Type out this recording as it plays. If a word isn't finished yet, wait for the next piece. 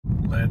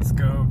Let's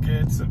go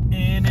get some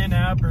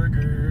In-N-Out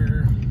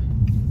Burger.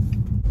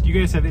 Do you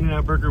guys have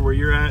In-N-Out Burger where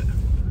you're at?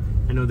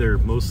 I know they're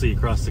mostly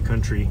across the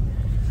country.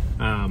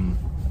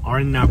 Our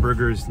In-N-Out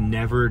Burgers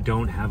never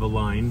don't have a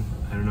line.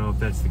 I don't know if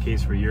that's the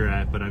case where you're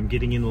at, but I'm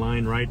getting in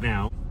line right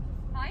now.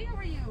 Hi, how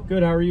are you?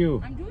 Good, how are you?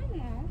 I'm doing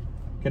well.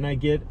 Can I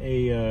get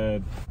a,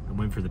 I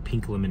went for the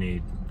pink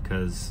lemonade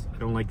because I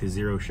don't like the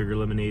zero sugar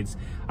lemonades.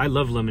 I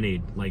love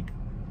lemonade, like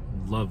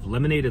love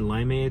lemonade and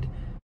limeade.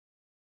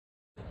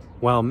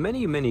 While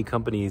many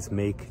companies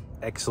make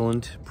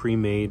excellent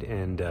pre-made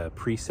and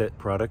preset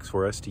products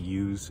for us to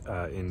use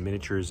in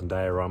miniatures and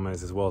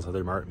dioramas as well as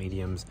other art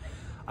mediums,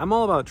 I'm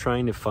all about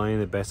trying to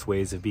find the best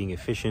ways of being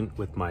efficient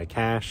with my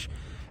cash,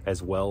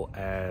 as well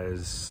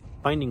as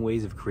finding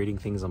ways of creating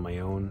things on my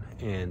own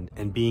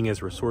and being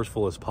as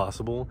resourceful as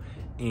possible.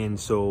 And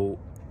so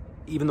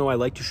even though I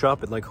like to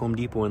shop at like Home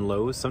Depot and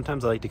Lowe's,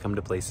 sometimes I like to come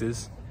to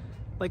places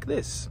like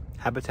this,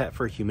 Habitat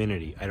for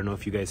Humanity. I don't know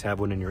if you guys have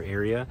one in your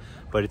area,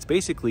 but it's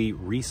basically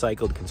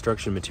recycled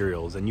construction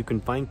materials, and you can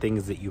find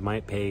things that you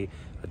might pay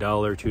 $1,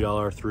 $2,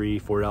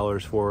 $3,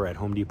 $4 for at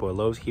Home Depot or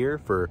Lowe's here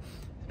for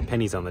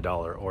pennies on the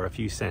dollar, or a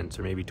few cents,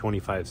 or maybe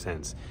 25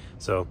 cents.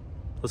 So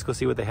let's go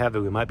see what they have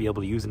that we might be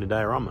able to use in a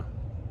diorama.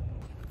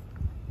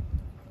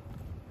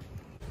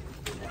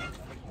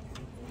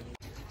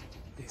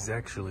 These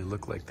actually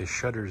look like the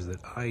shutters that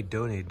I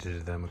donated to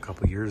them a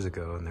couple years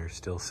ago, and they're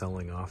still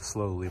selling off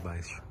slowly,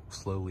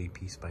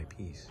 piece by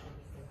piece.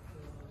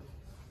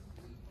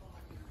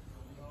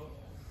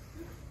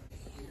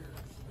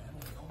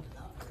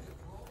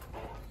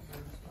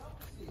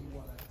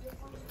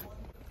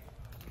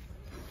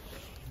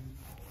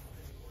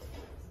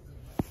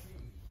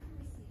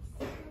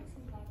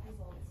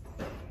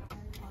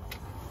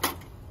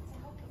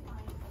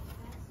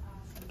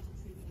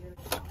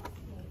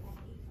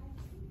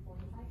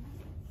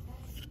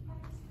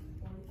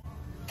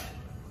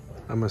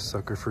 I'm a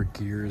sucker for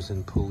gears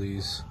and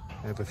pulleys.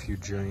 I have a few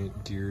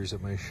giant gears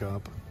at my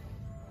shop.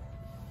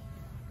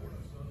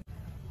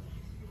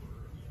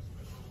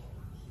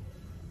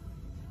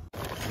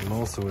 I'm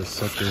also a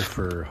sucker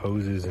for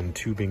hoses and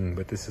tubing,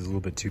 but this is a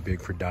little bit too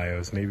big for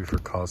dios, maybe for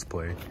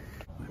cosplay.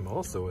 I'm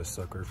also a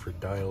sucker for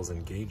dials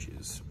and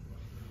gauges.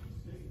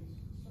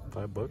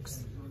 $5?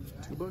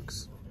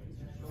 $2?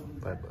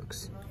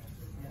 $5.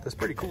 That's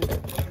pretty cool.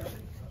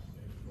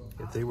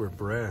 If they were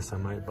brass, I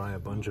might buy a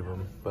bunch of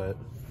them, but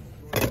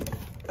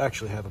I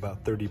actually have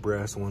about 30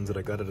 brass ones that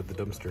I got out of the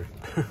dumpster.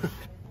 On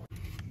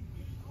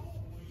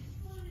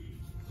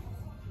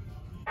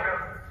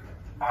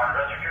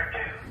register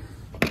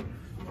 2.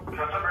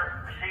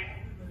 Customer receipt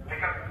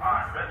pickup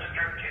on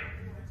register 2.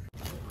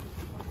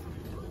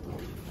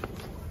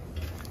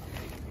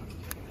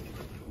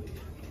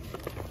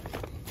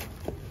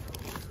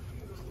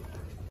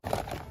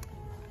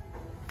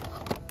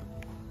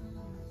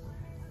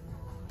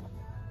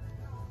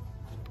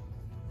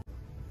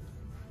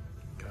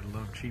 Gotta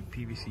love cheap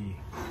PVC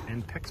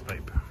and PEX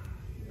pipe.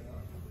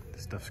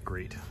 This stuff's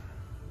great.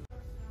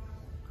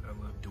 I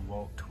love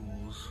DeWalt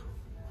tools.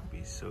 I'd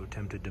be so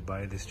tempted to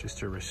buy this just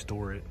to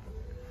restore it.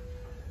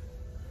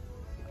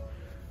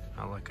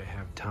 Not like I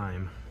have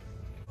time.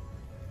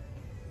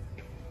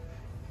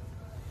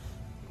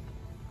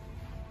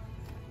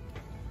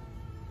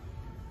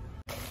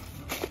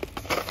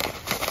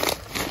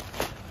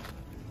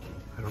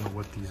 I don't know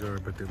what these are,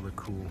 but they look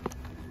cool.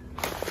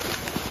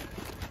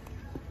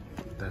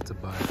 That's a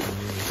buy for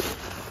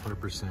me,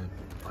 100%,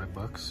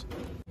 $5.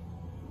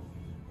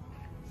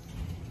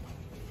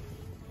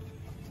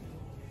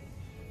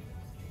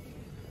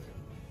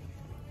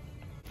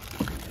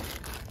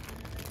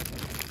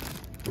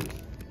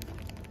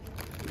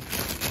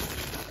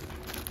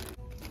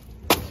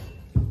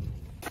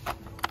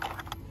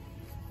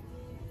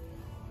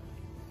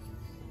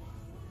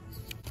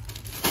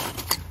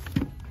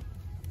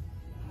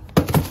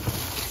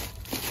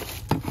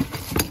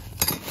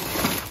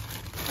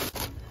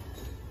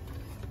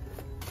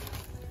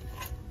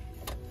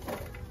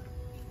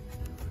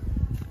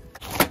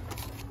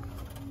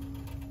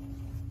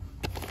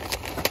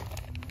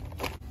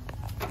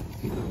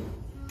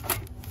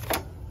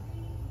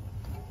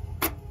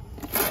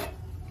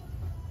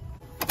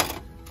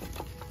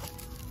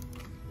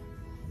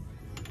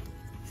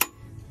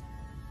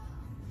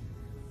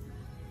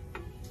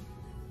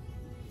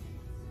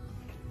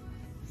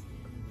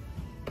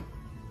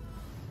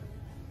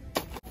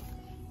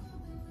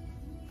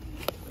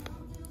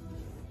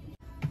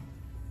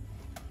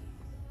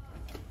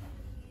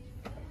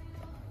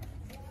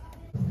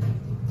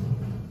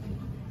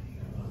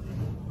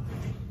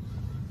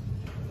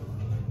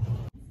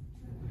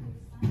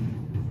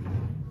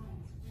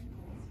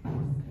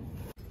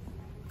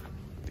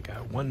 They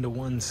got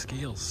 1-to-1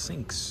 scale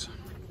sinks.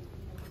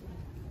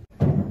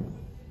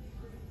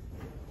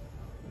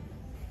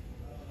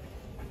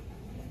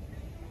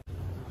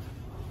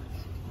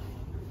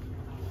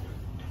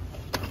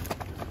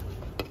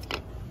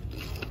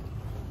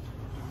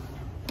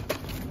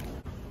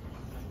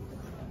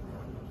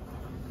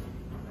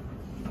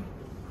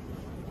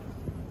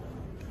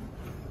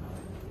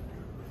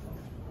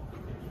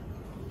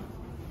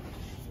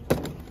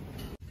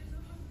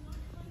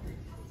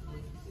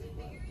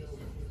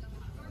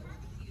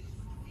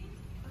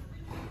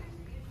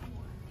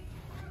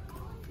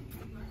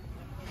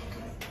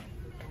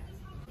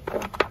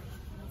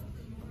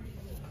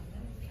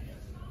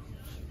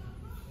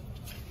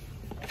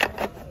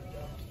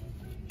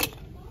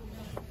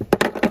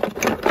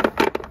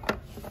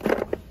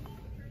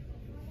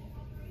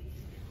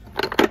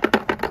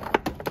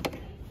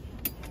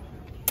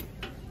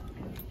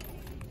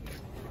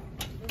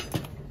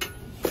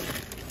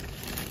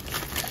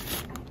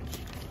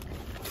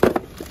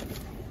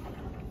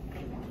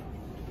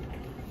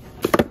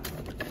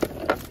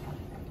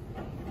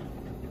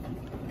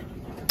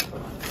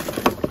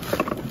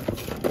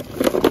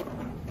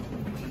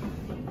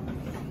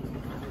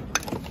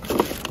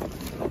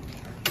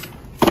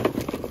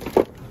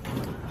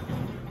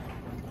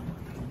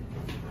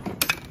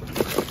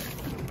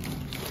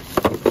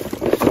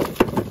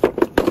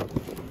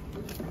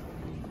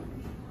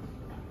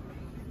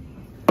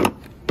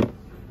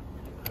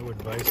 I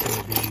would buy some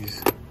of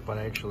these, but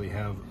I actually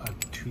have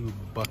 2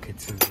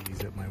 buckets of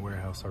these at my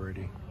warehouse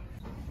already.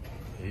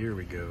 Here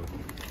we go.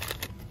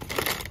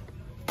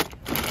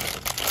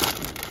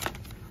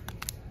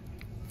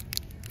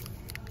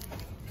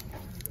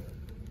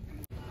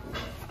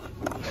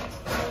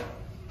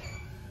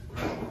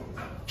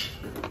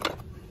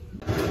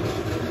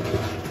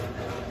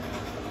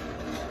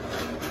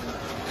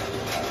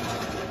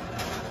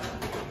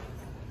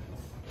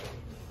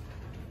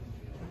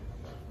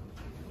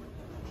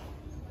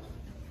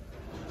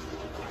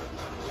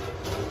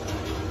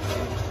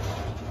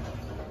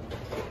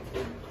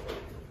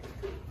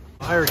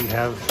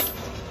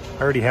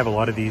 I already have a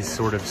lot of these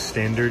sort of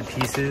standard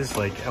pieces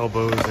like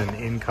elbows and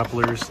end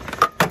couplers.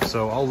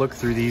 So I'll look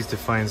through these to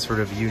find sort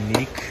of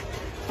unique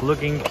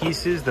looking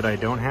pieces that I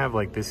don't have.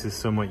 Like this is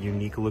somewhat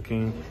unique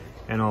looking,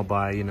 and I'll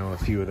buy, you know, a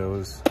few of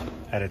those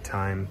at a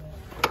time.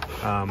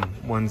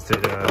 Ones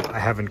that I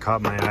haven't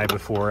caught my eye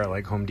before at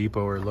like Home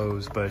Depot or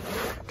Lowe's, but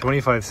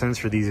 25 cents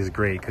for these is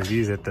great because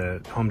these at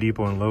the Home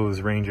Depot and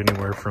Lowe's range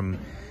anywhere from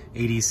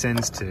 80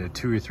 cents to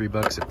 $2 or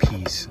 $3 a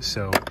piece.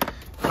 So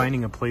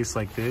finding a place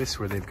like this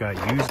where they've got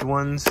used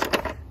ones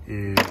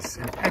is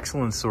an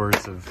excellent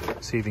source of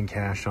saving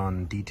cash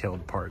on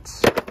detailed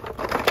parts.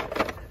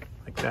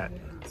 Like that.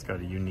 It's got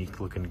a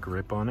unique looking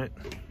grip on it.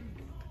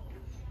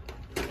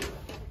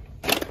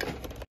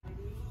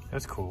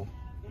 That's cool.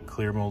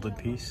 Clear molded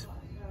piece.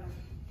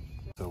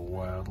 It's a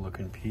wild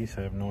looking piece.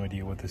 I have no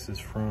idea what this is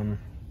from.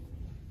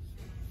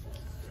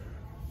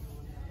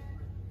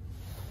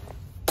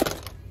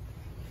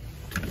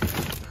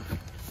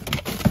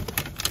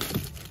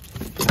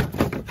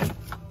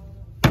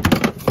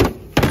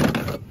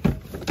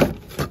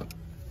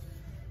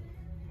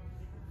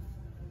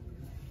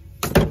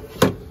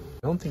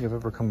 I don't think I've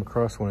ever come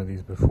across one of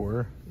these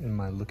before in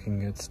my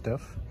looking at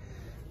stuff.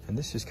 And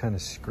this just kind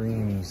of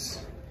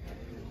screams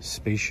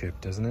spaceship,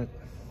 doesn't it?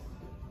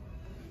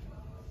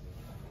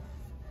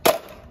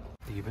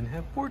 They even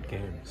have board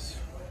games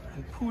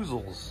and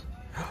puzzles.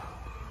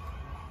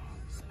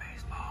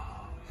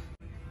 Spaceballs.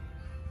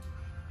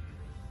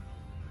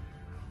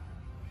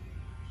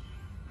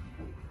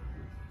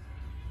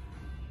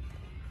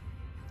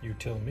 You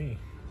tell me.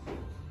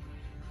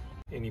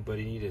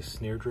 Anybody need a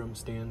snare drum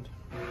stand?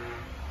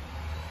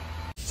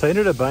 So I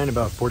ended up buying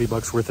about 40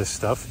 bucks worth of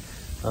stuff.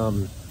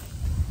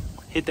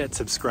 Hit that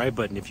subscribe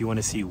button if you want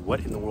to see what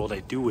in the world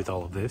I do with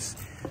all of this.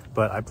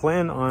 But I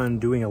plan on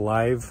doing a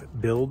live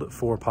build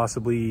for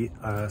possibly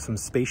some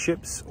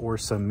spaceships or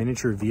some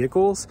miniature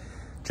vehicles,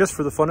 just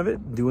for the fun of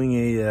it, doing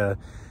a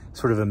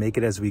sort of a make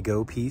it as we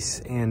go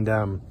piece. And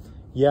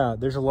yeah,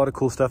 there's a lot of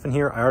cool stuff in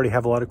here. I already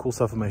have a lot of cool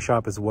stuff in my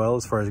shop as well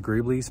as far as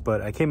Greeblies, but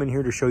I came in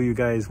here to show you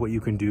guys what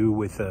you can do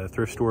with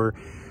thrift store,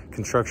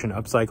 construction,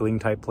 upcycling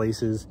type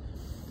places.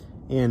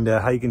 And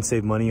how you can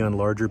save money on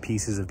larger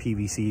pieces of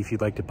PVC if you'd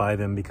like to buy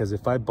them. Because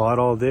if I bought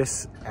all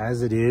this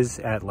as it is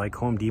at like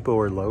Home Depot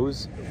or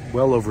Lowe's,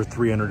 well over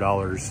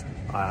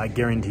 $300. I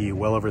guarantee you,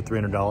 well over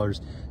 $300.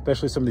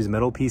 Especially some of these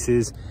metal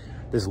pieces,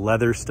 this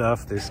leather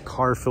stuff, this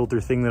car filter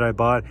thing that I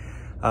bought.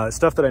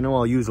 Stuff that I know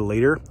I'll use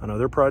later on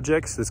other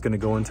projects that's going to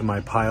go into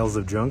my piles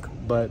of junk.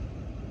 But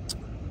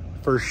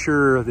for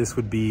sure, this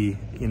would be,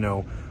 you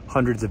know,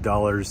 hundreds of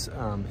dollars.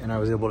 And I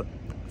was able to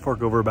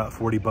fork over about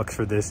 40 bucks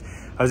for this.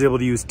 I was able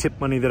to use tip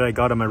money that I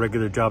got on my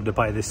regular job to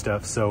buy this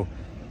stuff. So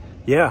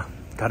yeah,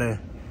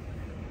 gotta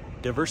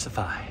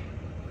diversify.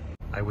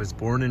 I was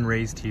born and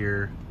raised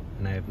here,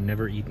 and I have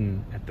never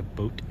eaten at the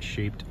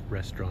boat-shaped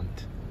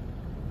restaurant,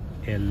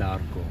 El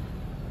Largo.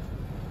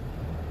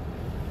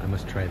 I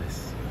must try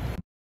this.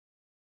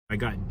 I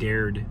got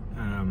dared,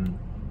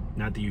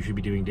 not that you should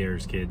be doing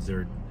dares, kids,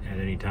 or at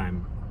any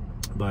time,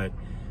 but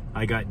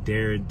I got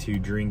dared to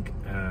drink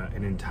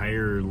an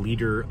entire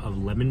liter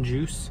of lemon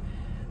juice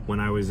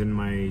when I was in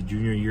my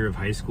junior year of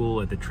high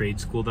school at the trade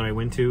school that I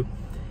went to.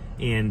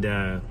 And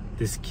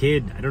this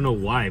kid, I don't know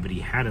why, but he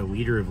had a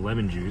liter of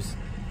lemon juice.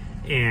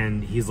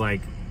 And he's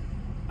like,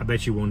 I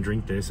bet you won't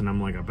drink this. And I'm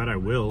like, I bet I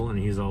will. And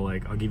he's all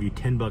like, I'll give you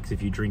 10 bucks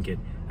if you drink it.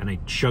 And I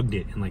chugged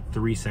it in like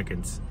 3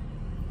 seconds.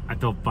 I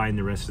felt fine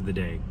the rest of the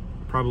day.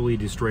 Probably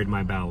destroyed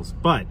my bowels,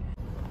 but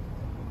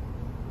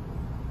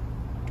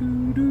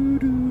do do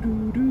do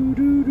do do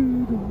do do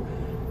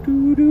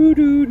do do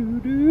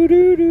do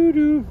do do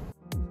do.